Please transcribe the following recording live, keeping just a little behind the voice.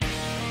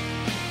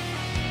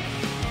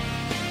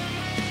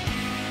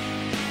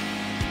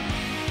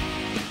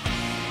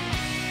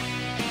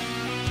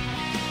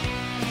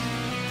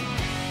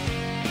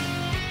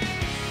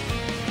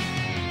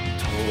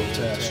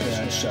der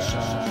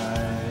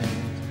Sternschein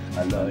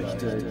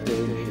erleuchtet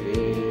den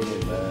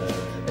Himmel.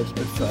 Ich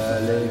bin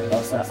völlig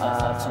außer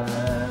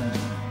Atem,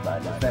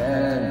 meine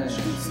Wellen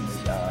schließen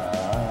sich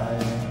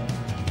ein.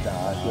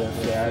 Tage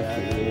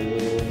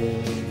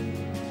vergehen,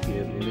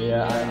 gib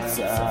mir ein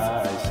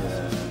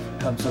Zeichen,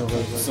 komm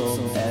zurück zum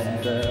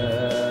Ende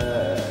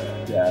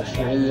der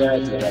Stille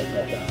direkt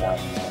auf der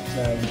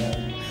Atem.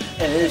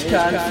 Ich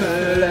kann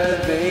fühlen,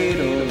 wie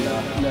du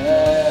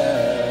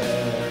nachlässt.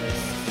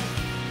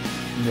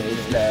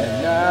 Nicht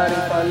länger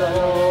die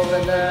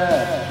Verlorene,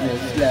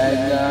 nicht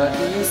länger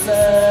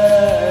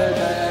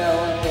dieselbe.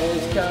 Und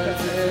ich kann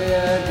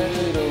sehen,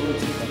 wie du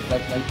tief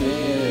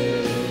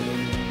weggehst.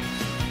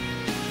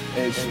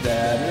 Ich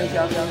werde mich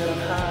am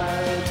Leben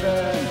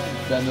halten,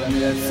 wenn du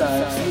mir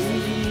zeigst,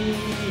 wie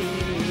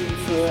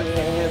für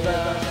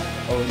immer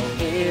und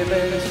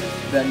ewig,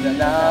 wenn wir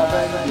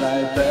Narben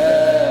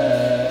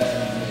bleiben.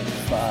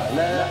 Ich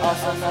falle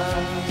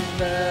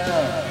auseinander,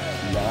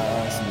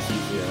 lass mich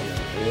hier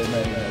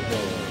immer in der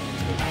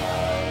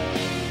Dunkelheit.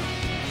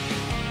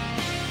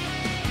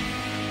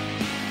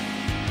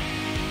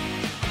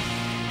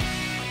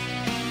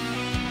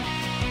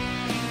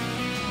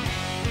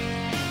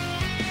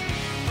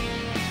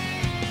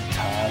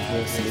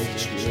 Tageslicht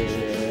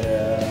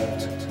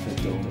schwirrt,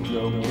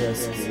 Verdunklung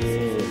des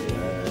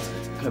Himmels,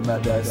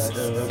 kümmert es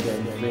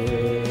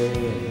irgendwen,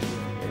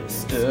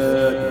 ist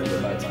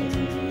irgendjemand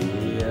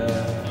hier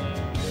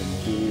in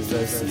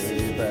dieses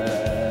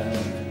Leben,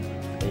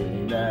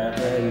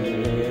 innere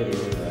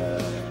Leere.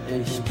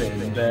 Ich bin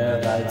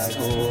bereits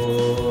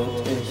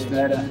tot, ich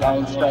werde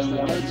aufsteigen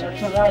und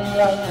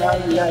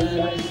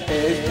fallen.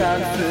 Ich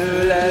kann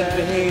fühlen,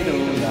 wie du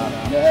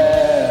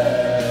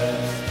nachlässt.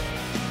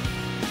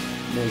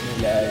 Nicht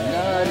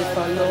länger die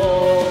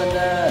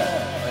Verlorene,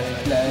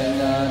 nicht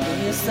länger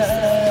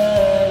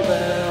dieselbe.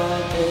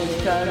 Und ich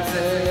kann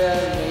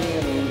sehen, wie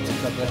du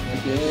tiefer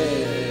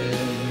gehst.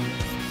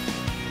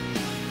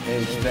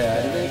 Ich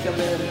werde dich am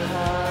Leben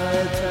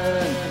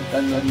halten,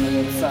 wenn du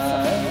mir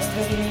zeigst,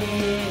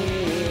 wie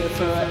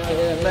für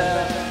immer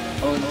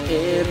und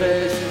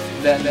ewig,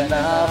 wenn wir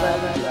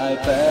Narben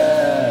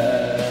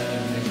bleiben.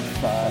 Ich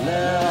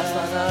falle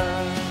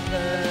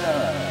auseinander,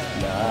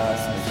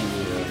 lass mich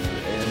hier für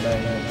immer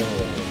in der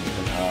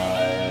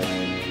Dunkelheit.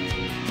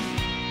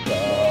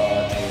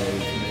 Gott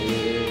hilf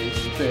mich,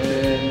 ich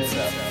bin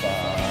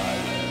zerfallen.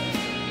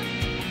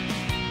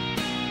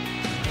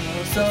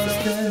 Aus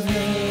dem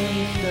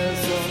Licht der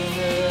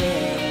Sonne,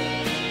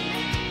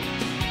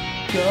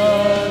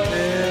 Gott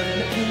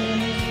hilf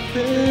mich, ich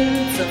bin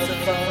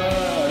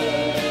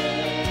zerfallen.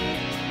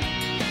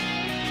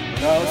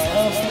 Raus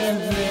aus dem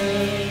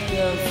Licht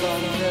der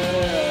Sonne.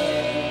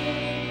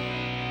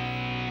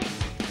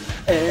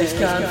 Ich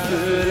kann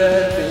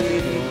fühlen, wie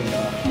du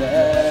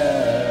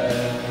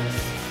nachlässt.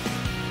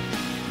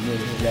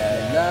 Nicht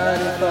länger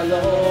die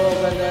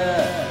Verlorene,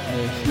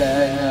 nicht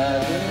länger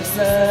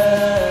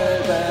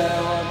dieselbe.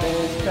 Und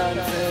ich kann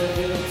sehen,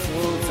 wie du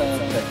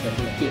zusammenbrechen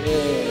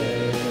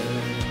gehst.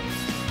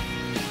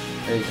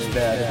 Ich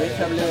werde dich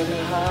am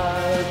Leben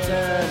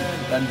halten,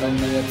 wenn du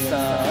mir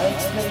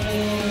zeigst,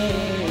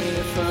 wie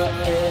für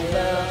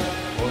immer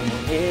und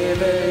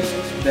ewig,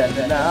 wenn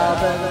wir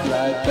Narben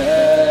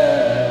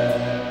bleiben.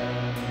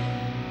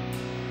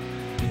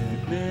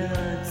 Gib mir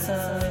ein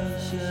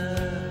Zeichen,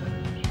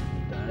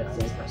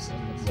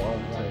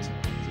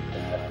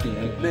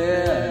 gib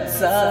mir ein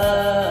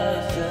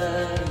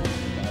Zeichen,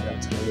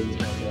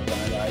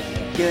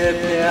 gib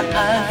mir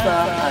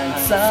einfach ein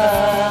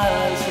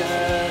Zeichen.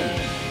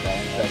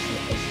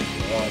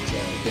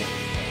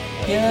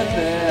 Gib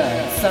mir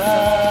ein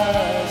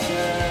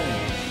Zeichen,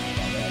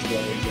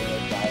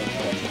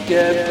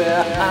 gib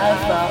mir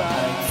einfach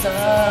ein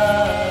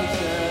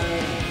Zeichen,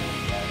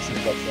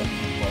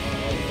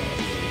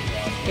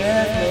 gib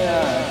mir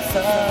ein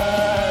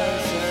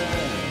Zeichen,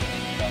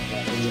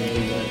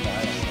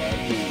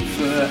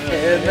 für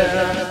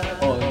immer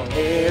und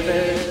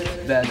ewig,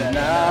 wenn wir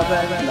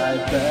Narben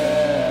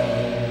bleiben.